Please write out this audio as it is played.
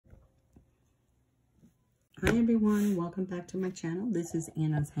Hi everyone, welcome back to my channel. This is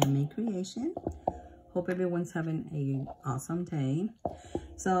Anna's Handmade Creation. Hope everyone's having an awesome day.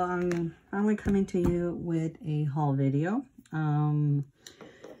 So I'm finally coming to you with a haul video from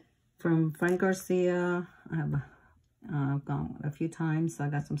Garcia. I've gone a few times, so I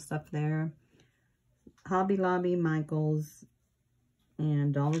got some stuff there. Hobby Lobby, Michael's,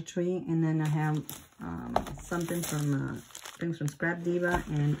 and Dollar Tree. And then I have something from things from Scrap Diva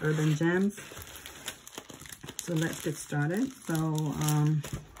and Urban Gems. So let's get started. So,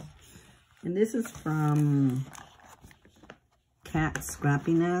 and this is from Cat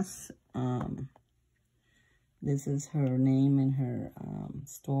Scrappiness. This is her name and her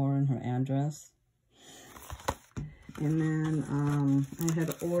store and her address. And then I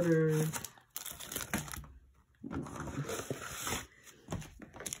had ordered,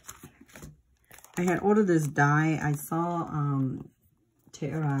 this die. I saw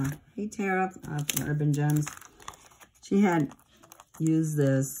Tara. Hey Tara, from Urban Gems. She had used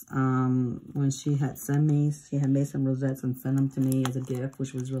this when she had sent me. She had made some rosettes and sent them to me as a gift,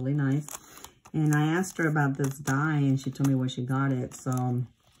 which was really nice. And I asked her about this die, and she told me where she got it. So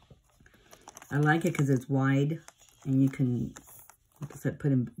I like it because it's wide, and you can, like I said,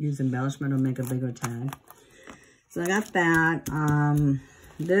 use embellishment or make a bigger tag. So I got that.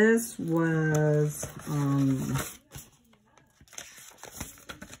 This was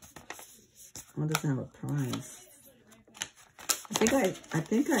what does it have a price? I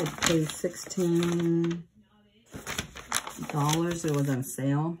think I paid $16. It was on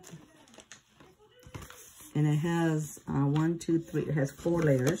sale. And it has 1, 2, 3. It has 4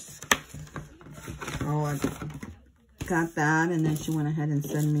 layers. Oh, I got that, and then she went ahead and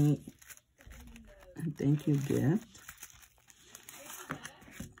sent me a thank you gift.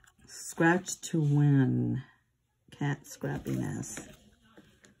 Scratch to Win. Cat Scrappiness.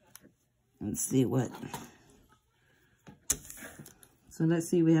 Let's see what. So let's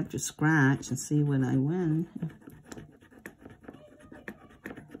see, we have to scratch and see what I win.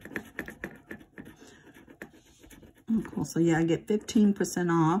 Oh, cool. So yeah, I get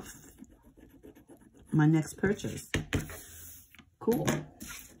 15% off my next purchase. Cool.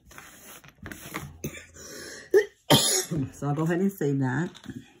 So I'll go ahead and save that.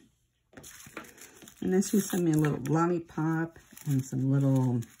 And then she sent me a little lollipop and some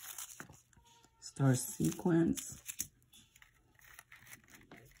little star sequins.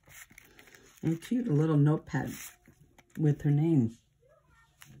 And cute, a little notepad with her name.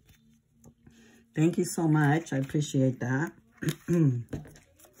 Thank you so much. I appreciate that.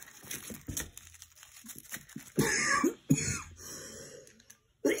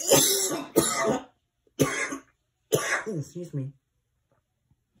 Excuse me.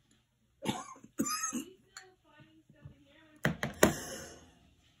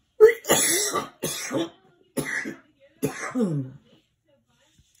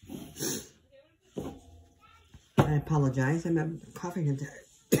 I apologize. I'm coughing into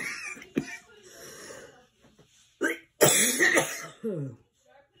it.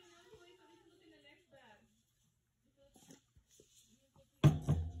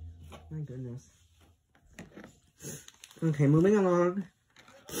 My goodness. Okay, moving along.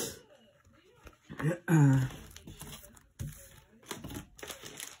 And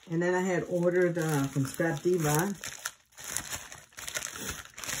then I had ordered from Scrap Diva.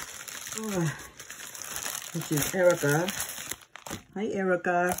 Which is Erica. Hi,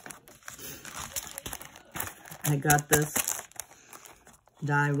 Erica. I got this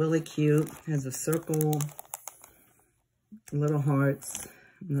die, really cute. It has a circle, little hearts,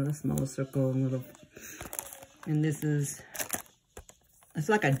 another smaller circle, and this is, it's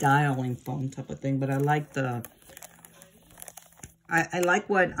like a dialing phone type of thing, but I like the, I like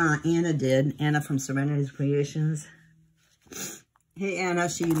what Anna did, Anna from Serenity's Creations. Hey Anna,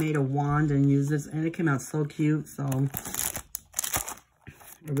 she made a wand and used this, and it came out so cute. So I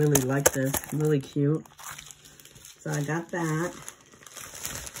really like this, really cute. So I got that.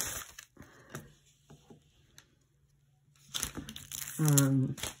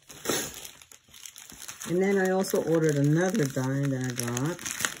 And then I also ordered another die that I got.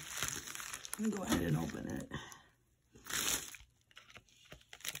 Let me go ahead and open it.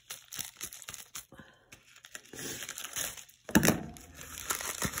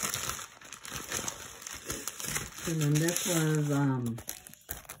 And then this was,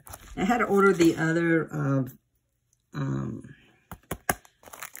 I had to order the other,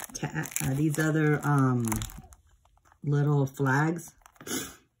 these other, little flags.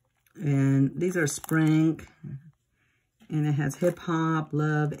 And these are spring. And it has hip hop,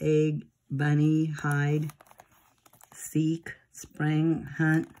 love, egg, bunny, hide, seek, Spring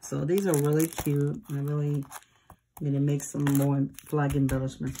Hunt. So these are really cute. I'm going to make some more flag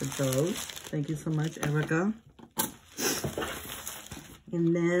embellishments with those. Thank you so much, Erica.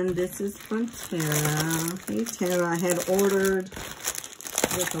 And then this is from Tara. Hey, Tara. I had ordered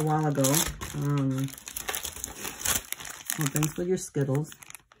this a while ago. Well, thanks for your Skittles.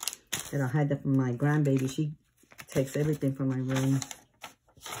 And I had that from my grandbaby. She takes everything from my room.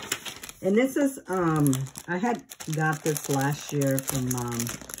 And this is, I had got this last year from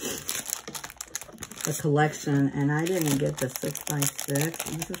the collection, and I didn't get the 6x6.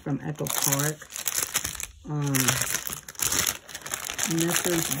 This is from Echo Park. And this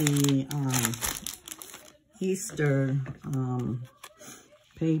is the Easter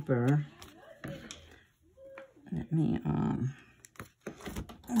paper. Let me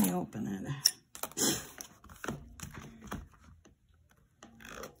open it.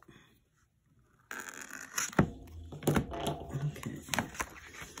 Okay.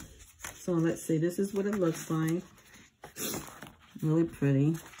 So let's see. This is what it looks like. Really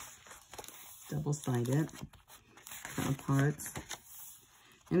pretty. Double-sided. Kind of parts.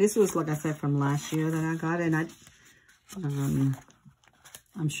 And this was, like I said, from last year that I got it. And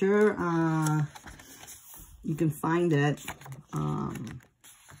I'm sure you can find it.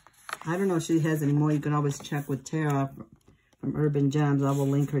 I don't know if she has any more. You can always check with Tara from Urban Gems. I will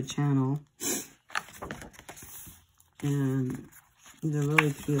link her channel. And these are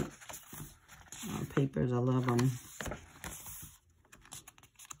really cute papers. I love them.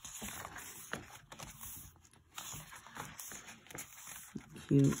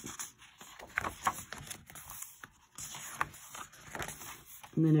 Cute.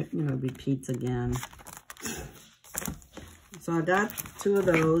 And then it, repeats again. So I got 2 of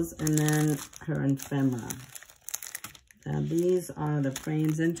those, and then her ephemera. Now these are the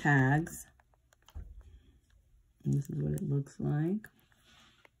frames and tags. And this is what it looks like.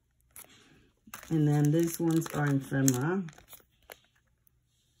 And then these ones are ephemera.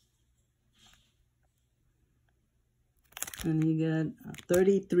 And you get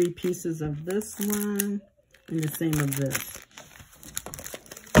 33 pieces of this one, and the same of this.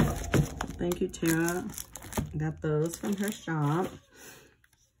 Thank you, Tara. Got those from her shop.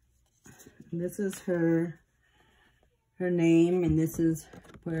 And this is her name, and this is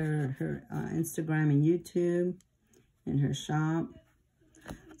where her Instagram and YouTube and her shop.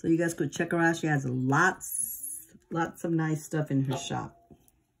 So you guys could check her out. She has lots of nice stuff in her shop.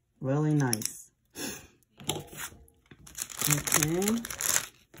 Really nice. Okay.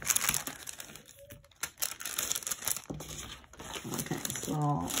 Okay,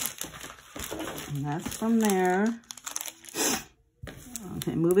 so that's from there.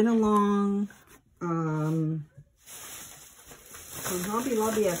 Okay, moving along. From Hobby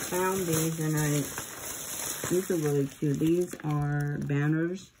Lobby, I found these, and these are really cute. These are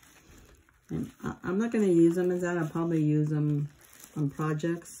banners, and I'm not going to use them as that. I'll probably use them on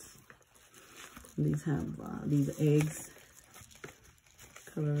projects. These have these eggs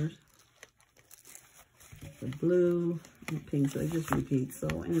colors, the blue and pink, so it just repeats. So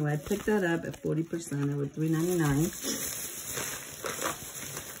anyway, I picked that up at 40%. It was $3.99.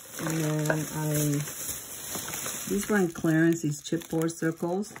 And then these were on clearance, these chipboard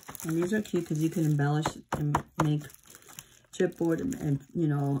circles. And these are cute because you can embellish and make chipboard and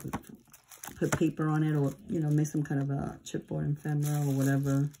put paper on it, or, make some kind of a chipboard ephemera or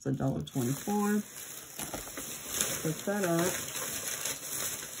whatever. It's $1.24. Pick that up.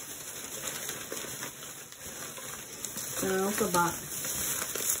 And I also bought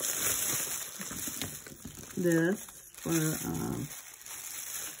this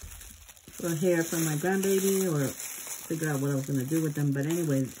for hair for my grandbaby, or figure out what I was going to do with them. But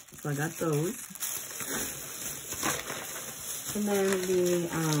anyway, so I got those. And then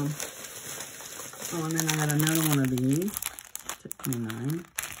and then I got another one of these, $2.29.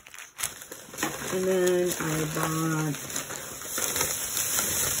 And then I bought,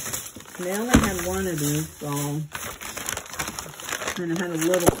 they only had one of these, so, and it had a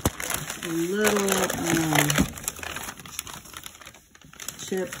little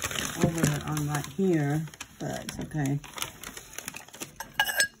chip over on right here, but it's okay.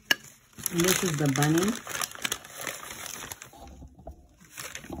 And this is the bunny.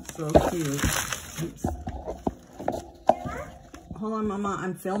 So cute. Oops. Hold on, Mama,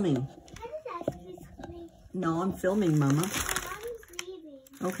 I'm filming. No, I'm filming, Mama.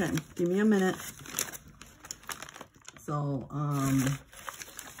 Okay, give me a minute. So,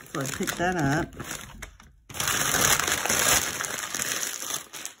 so I picked that up.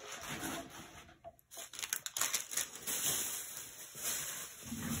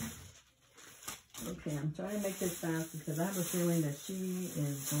 Okay, I'm trying to make this fast. because I have a feeling that she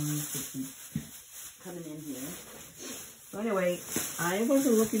is going to keep coming in here. So anyway, I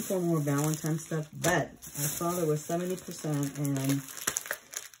wasn't looking for more Valentine's stuff, but I saw there was 70%, and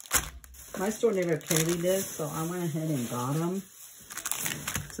my store never carried this, so I went ahead and got them.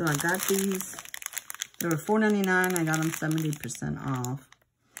 So I got these. They were $4.99. I got them 70% off.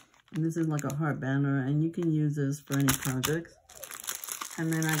 And this is like a heart banner, and you can use this for any projects.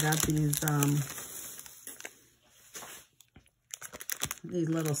 And then I got these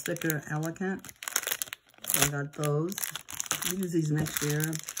little sticker elegant. So I got those. I'll use these next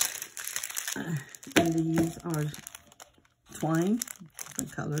year. And these are twine,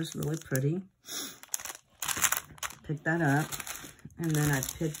 different colors, really pretty. Pick that up. And then I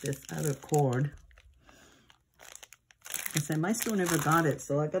picked this other cord. I said, my store never got it,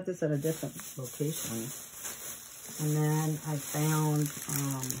 so I got this at a different location. And then I found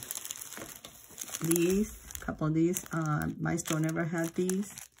these, a couple of these. My store never had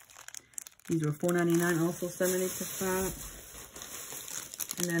these. These were $4.99, also 70%.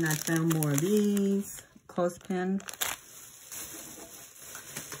 And then I found more of these, clothespin.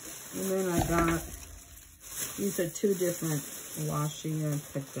 And then I got, these are two different washi I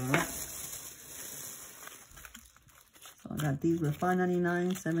picked up. So I got these were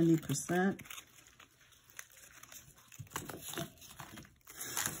 $5.99, 70%.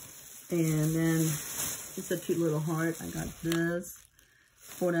 And then it's a cute little heart. I got this,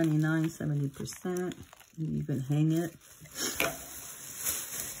 $4.99, 70%. You can hang it.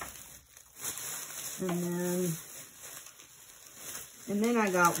 And then I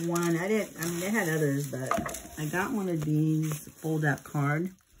got one. I mean, they had others, but I got one of these fold-out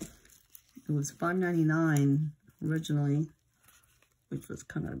card. It was $5.99 originally, which was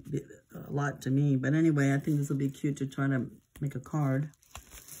kind of a lot to me. But anyway, I think this will be cute to try to make a card.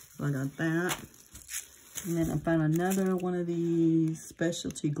 So I got that. And then I found another one of these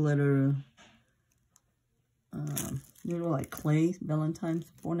specialty glitter, you know, like clay Valentine's,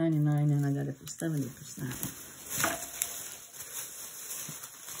 $4.99, and I got it for 70%.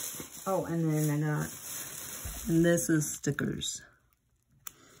 Oh, and then I got, and this is stickers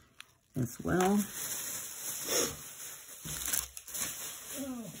as well.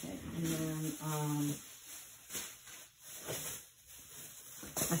 Okay, and then,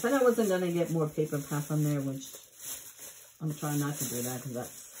 I said I wasn't going to get more paper path on there, which I'm trying not to do that, because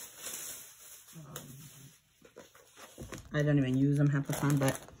that's, I don't even use them half the time,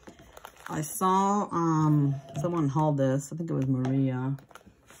 but I saw someone haul this. I think it was Maria.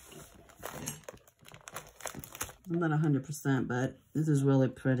 I'm not 100%, but this is really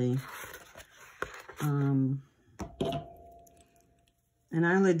pretty. And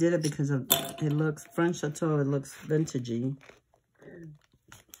I only did it because of, it looks, French Chateau, it looks vintagey.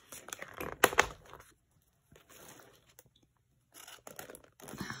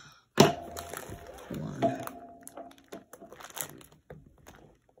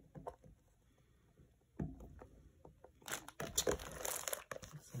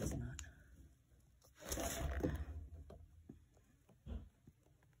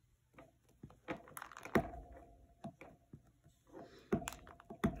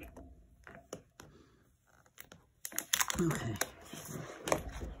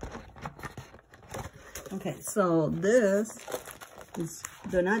 Okay, so this is,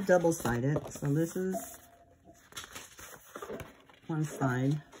 they're not double-sided, so this is one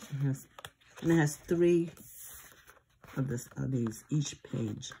side, and it has three of these each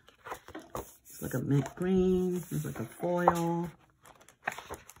page. It's like a mint green, there's like a foil,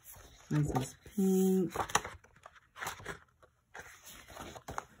 there's this pink,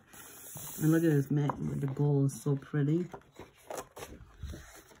 and look at this mint with the gold, is so pretty.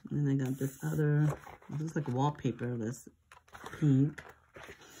 And then I got this other, this is like wallpaper, this pink.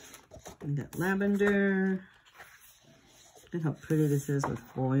 I got lavender. Look how pretty this is with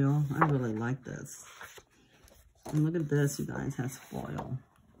foil. I really like this. And look at this, you guys, has foil.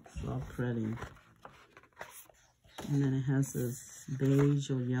 So pretty. And then it has this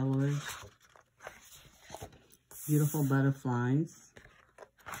beige or yellowish. Beautiful butterflies.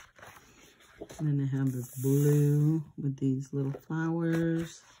 And then they have this blue with these little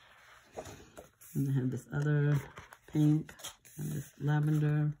flowers. And they have this other pink and this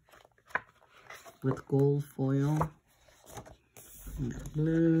lavender with gold foil. And that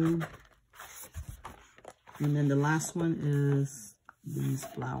blue. And then the last one is these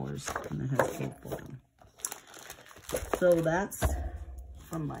flowers, and it has gold foil. So that's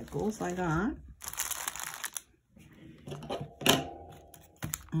from Michael's I got.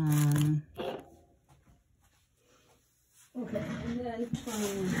 Okay, and then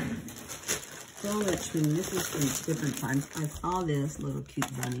from Dollar Tree. This is from different times. I saw this little cute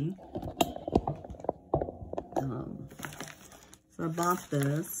bunny. So I bought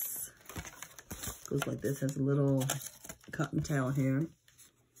this. Goes like this. Has a little cottontail here.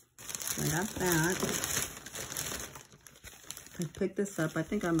 So I got that. I picked this up. I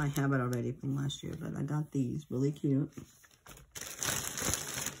think I might have it already from last year, but I got these. Really cute.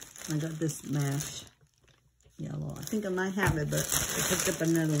 I got this mesh yellow. I think I might have it, but I picked up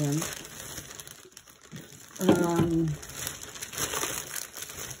another one.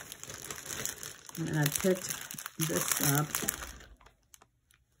 And I picked this up.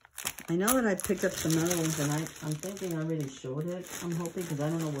 I know that I picked up some other ones, and I'm thinking I already showed it. I'm hoping, because I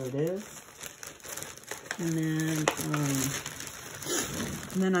don't know where it is. And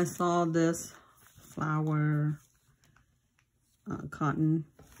then I saw this flower cotton.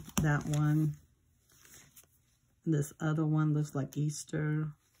 That one. This other one looks like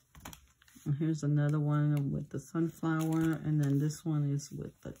Easter. And here's another one with the sunflower. And then this one is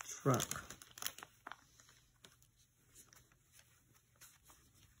with the truck.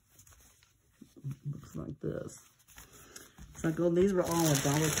 Looks like this. So I go, these were all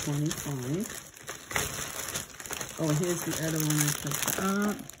 $1.25. Oh, here's the other one I picked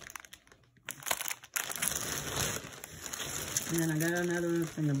up. And then I got another one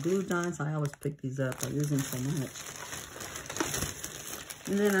from the Blue Dots. I always pick these up. I use them so much.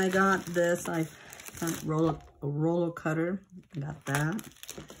 And then I got this. I found a roller cutter. I got that.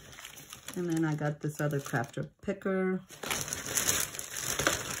 And then I got this other crafter picker.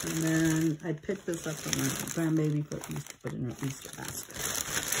 And then I picked this up for my grandbaby for Easter, put in her Easter basket.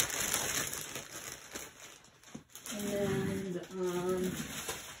 And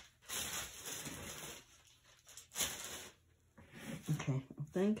okay, I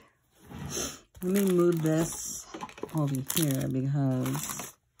think let me move this over here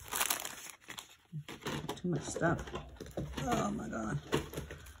because too much stuff. Oh my god.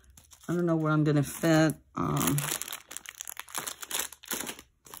 I don't know where I'm gonna fit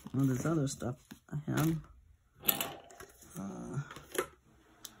all this other stuff I have.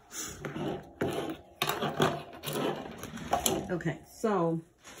 Okay, so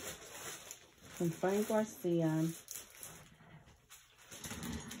from Frank Garcia.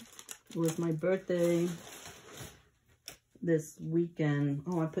 It was my birthday this weekend.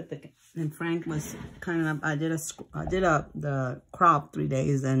 Oh, I put the, and Frank was kind of, I did the crop 3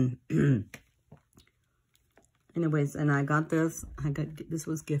 days, and anyways, and I got this. This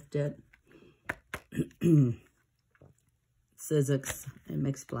was gifted. Sizzix, it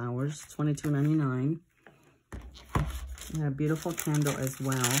makes flowers, $22.99. I had a beautiful candle as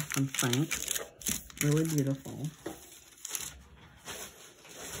well from Frank. Really beautiful.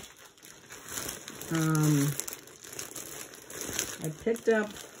 I picked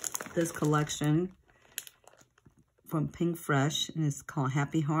up this collection from Pink Fresh, and it's called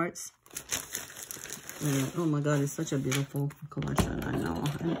Happy Hearts. And, oh my god, it's such a beautiful collection. I know.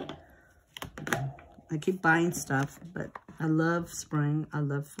 I keep buying stuff, but I love spring. I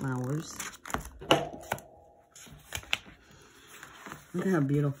love flowers. Look at how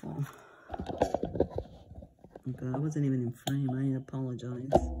beautiful. Oh god, I wasn't even in frame. I apologize.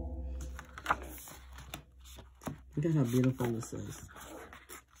 Look at how beautiful this is.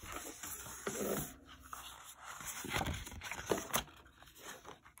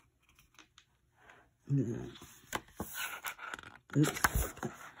 Yeah. Oops.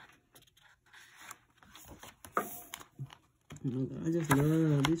 Oh my god, I just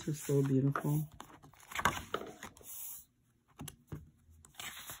love, these are so beautiful.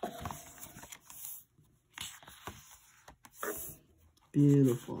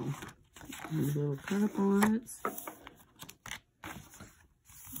 Beautiful. These little cards.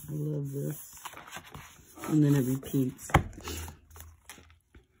 I love this. And then it repeats.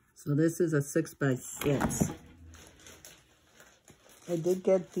 So this is a 6x6. I did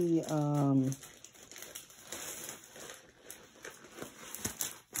get the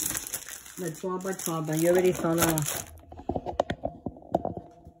 12x12, but you already saw the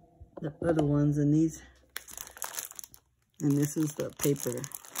other ones, and these, and this is the paper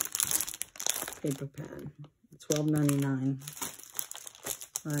pad, $12.99.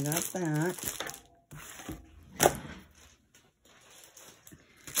 So I got that.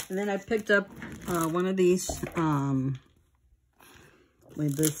 And then I picked up one of these. The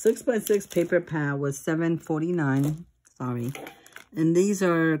 6x6 paper pad was $7.49. Sorry. And these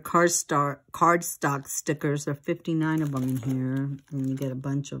are cardstock stickers. There are 59 of them in here. And you get a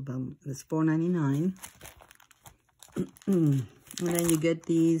bunch of them. It's $4.99. And then you get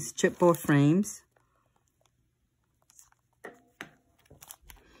these chipboard frames.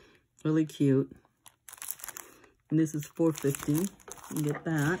 Really cute. And this is $4.50. You can get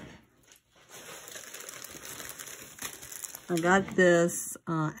that. I got this.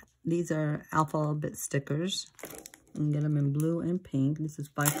 These are alphabet stickers. You can get them in blue and pink. This is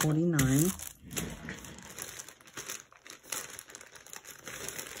 $5.49.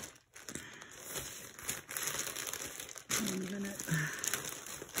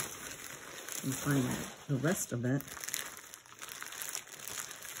 And find the rest of it.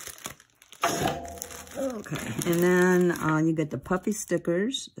 Okay, and then you get the puffy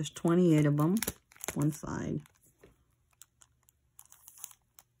stickers. There's 28 of them, one side.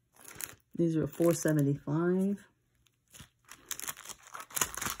 These are $4.75.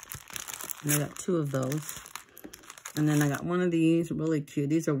 And I got 2 of those. And then I got one of these, really cute.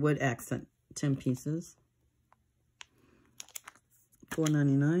 These are wood accent, 10 pieces.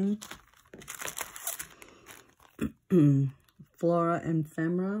 $4.99. Flora and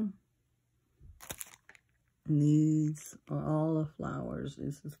Ephemera. And these are all the flowers.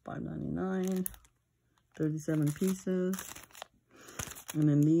 This is $5.99. 37 pieces. And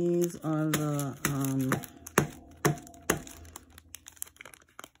then these are the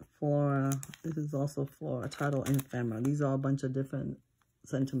Flora. This is also Flora, Title, and Ephemera. These are a bunch of different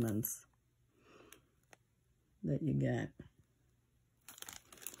sentiments that you get.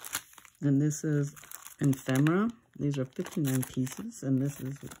 And this is Ephemera. These are 59 pieces, and this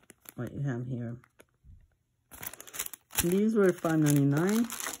is what you have here. And these were $5.99.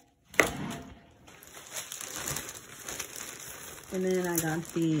 And then I got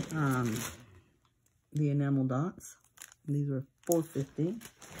the enamel dots. These were $4.50.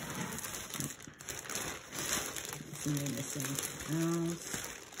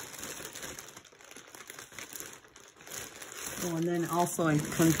 Oh, and then also it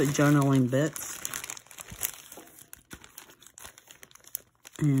comes with journaling bits.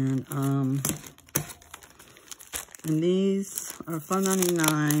 And these are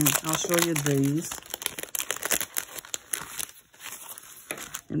 $5.99. I'll show you these.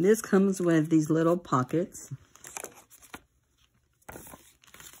 And this comes with these little pockets.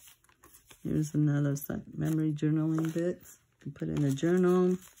 Here's another set, memory journaling bits. You put in a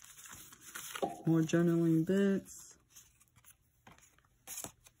journal. More journaling bits.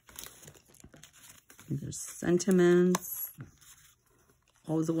 These are sentiments.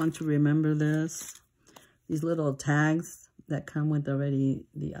 Always want to remember this. These little tags that come with already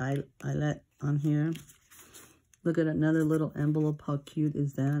the eyelet on here. Look at another little envelope. How cute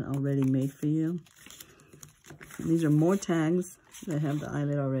is that? Already made for you. And these are more tags that have the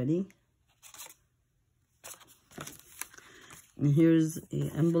eyelet already. And here's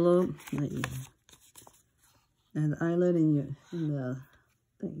the envelope that you and the eyelet in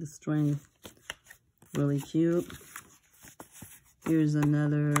the string. Really cute. Here's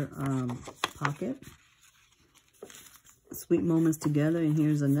another pocket. Sweet moments together, and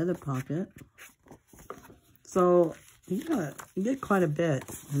here's another pocket. So you get quite a bit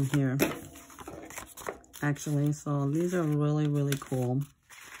in here, actually. So these are really, really cool.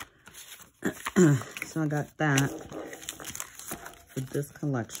 So I got that for this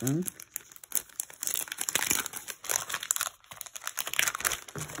collection.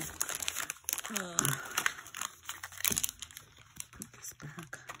 Put this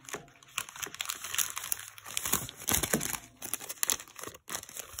back.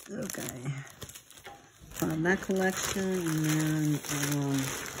 Okay. That collection, and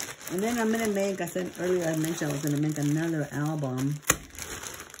then I'm gonna make, I said earlier, I mentioned I was gonna make another album,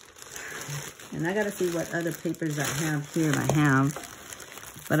 and I gotta see what other papers I have here.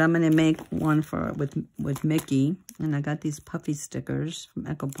 But I'm gonna make one with Mickey, and I got these puffy stickers from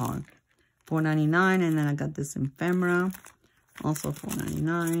Echo Park, $4.99, and then I got this Ephemera, also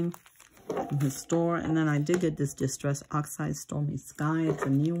 $4.99 from his store, and then I did get this Distress Oxide Stormy Sky. It's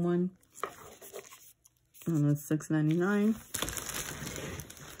a new one. And it's $6.99.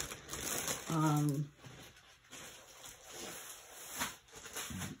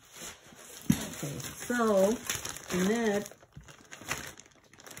 Okay, so next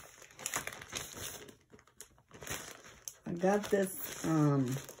I got this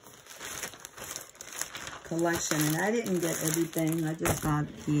collection, and I didn't get everything. I just got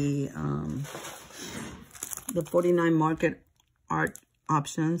the 49 Market Art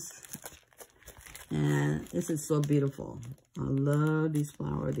Options. And this is so beautiful. I love these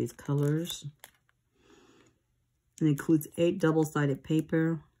flowers, these colors. It includes 8 double-sided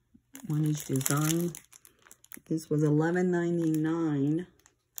paper, 1 each design. This was $11.99.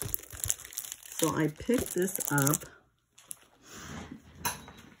 So I picked this up.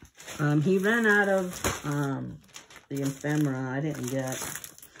 He ran out of the Ephemera. I didn't get.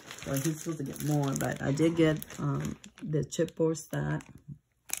 So he's supposed to get more, but I did get the chipboard set.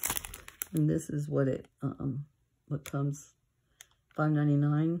 And this is what it what comes,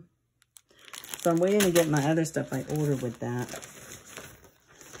 $5.99. So I'm waiting to get my other stuff I ordered with that.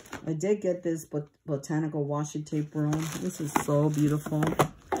 I did get this botanical washi tape roll. This is so beautiful.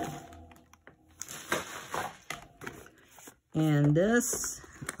 And this,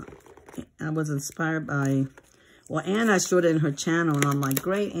 I was inspired by, well, Anna showed it in her channel, and I'm like,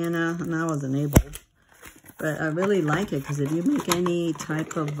 great, Anna, and I wasn't able. But I really like it, because if you make any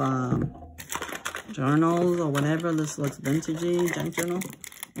type of journals or whatever, this looks vintagey, junk journal.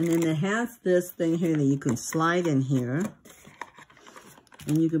 And then it has this thing here that you can slide in here.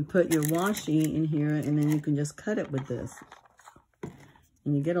 And you can put your washi in here, and then you can just cut it with this.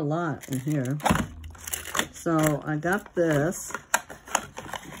 And you get a lot in here. So I got this.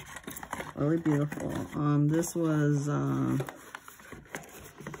 Really beautiful. This was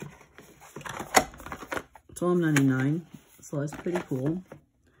 $12.99. So it's pretty cool.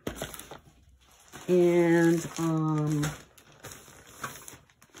 And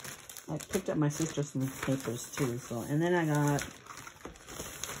I picked up my sister some papers too. So, and then I got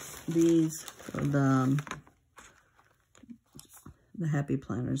these for the Happy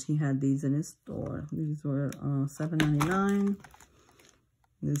Planners. He had these in his store. These were $7.99.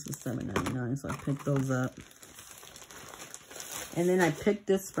 This was $7.99, so I picked those up. And then I picked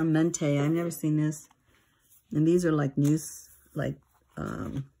this from Mente. I've never seen this. And these are like music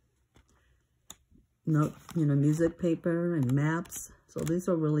paper and maps. So these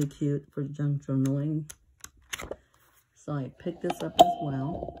are really cute for junk journaling. So I picked this up as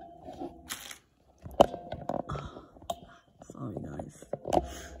well. Sorry, guys.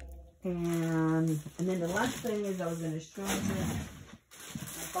 And then the last thing is I was going to show you.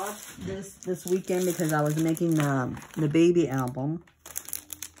 I bought this weekend because I was making the baby album.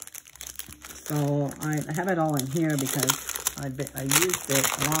 So I have it all in here because I used it,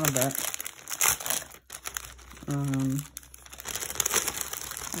 a lot of it.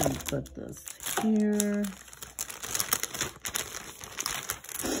 Let me put this here.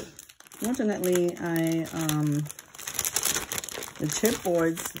 Fortunately, the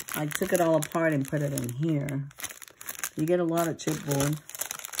chipboards, I took it all apart and put it in here. You get a lot of chipboard.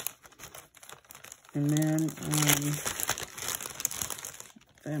 And then,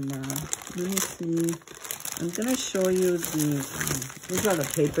 let me see. I'm going to show you these are the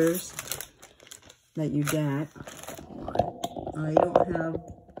papers that you get. I don't have,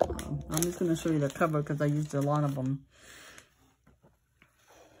 I'm just going to show you the cover because I used a lot of them.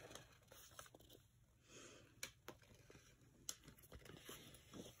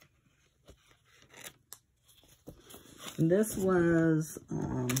 This was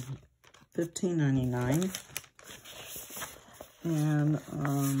 $15.99, and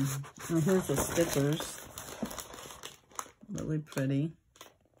here's the stickers, really pretty.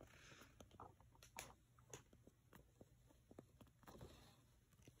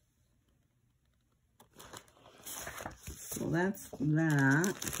 So that's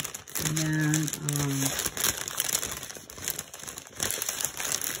that,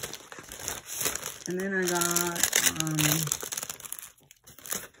 and then I got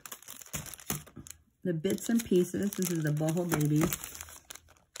the bits and pieces. This is the boho baby,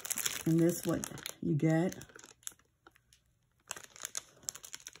 and this is what you get.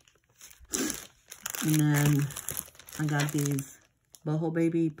 And then I got these boho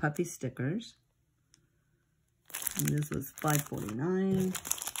baby puppy stickers, and this was $5.49.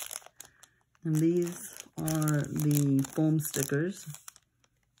 And these are the foam stickers.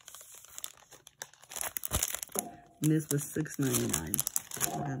 And this was $6.99.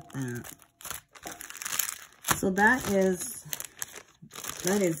 I got that. So that is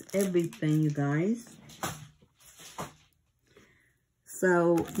everything, you guys.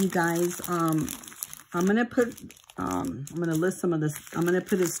 So you guys, I'm gonna list some of this. I'm gonna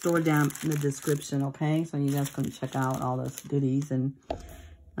put his store down in the description, okay? So you guys can check out all those goodies. And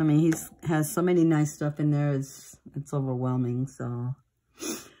I mean, he has so many nice stuff in there. It's overwhelming. So,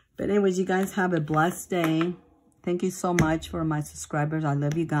 but anyways, you guys have a blessed day. Thank you so much for my subscribers. I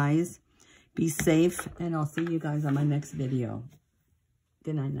love you guys. Be safe, and I'll see you guys on my next video.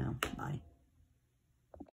 Good night now. Bye.